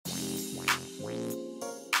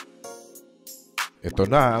Ito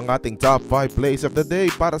na ang ating top 5 plays of the day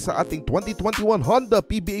para sa ating 2021 Honda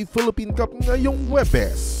PBA Philippine Cup ngayong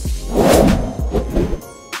Huwebes.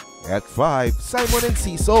 At 5, Simon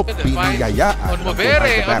Enciso biniyayaan ng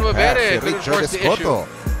back-to-back si Richard Escoto.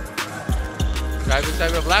 Drive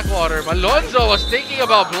inside with Blackwater. Malonzo was thinking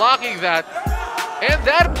about blocking that. And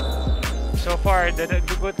that... So far, the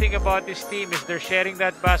good thing about this team is they're sharing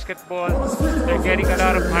that basketball. They're getting a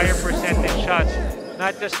lot of higher percentage shots.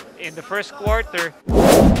 Not just in the first quarter.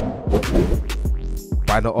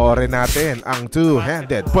 Panoorin natin ang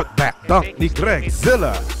two-handed putback dunk ni Greg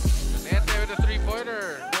Zilla. Nante with a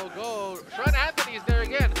three-pointer. No go. Sean Anthony is there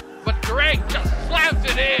again. But Greg just slams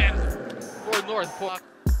it in for Northport.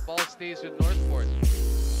 Ball stays with Northport.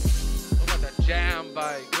 Look at that jam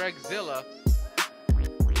by Greg Zilla.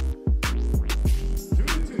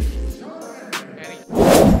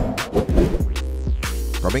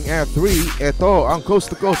 Coming at 3, ito ang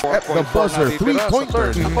coast-to-coast at the buzzer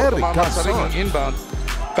three-pointer ni Eric Camson. Inbound.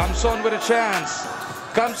 Camson with a chance.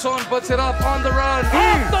 Camson puts it up on the run.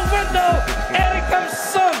 Off the window! Eric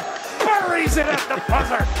Camson buries it at the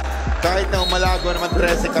buzzer. Kahit na umalago naman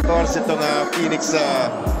 13-14 itong Phoenix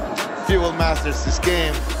Fuel Masters this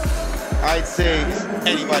game, I'd say it's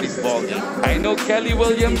anybody's ball game. I know Kelly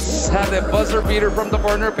Williams had a buzzer beater from the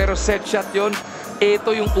corner pero set shot yun.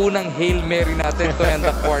 Ito yung unang Hail Mary natin to end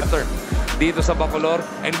the quarter dito sa Bacolor.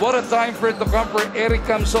 And what a time for it to come for Eric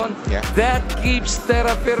Camson. Yeah. That keeps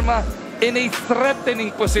Terra Firma in a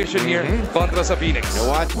threatening position here kontra sa Phoenix. You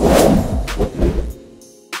know what?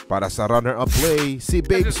 Para sa runner-up play, si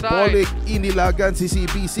Babes Bolick inilagan si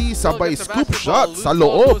CBC sabay scoop shot sa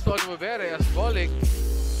loob.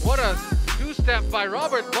 What a two-step by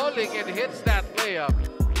Robert Bolick and hits that layup.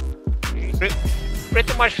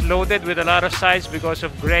 Pretty much loaded with a lot of size because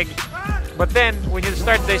of Greg. But then, when you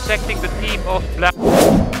start dissecting the team of Black...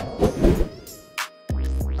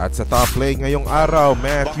 At sa top play ngayong araw,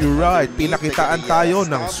 Matthew Wright, pinakitaan tayo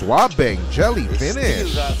ng swabeng jelly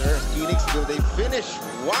finish. Phoenix, will they finish?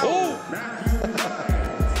 Wow!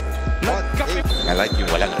 I like yung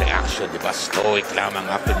walang reaction, di ba? Stoic lamang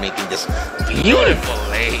after making this beautiful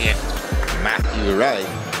lay. Matthew Wright.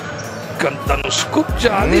 Ganda ng scoop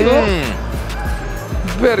dyan, no?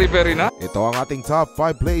 Very, very nice. Ito ang ating top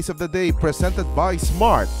 5 plays of the day presented by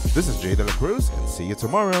Smart. This is Jay De La Cruz and see you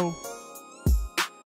tomorrow.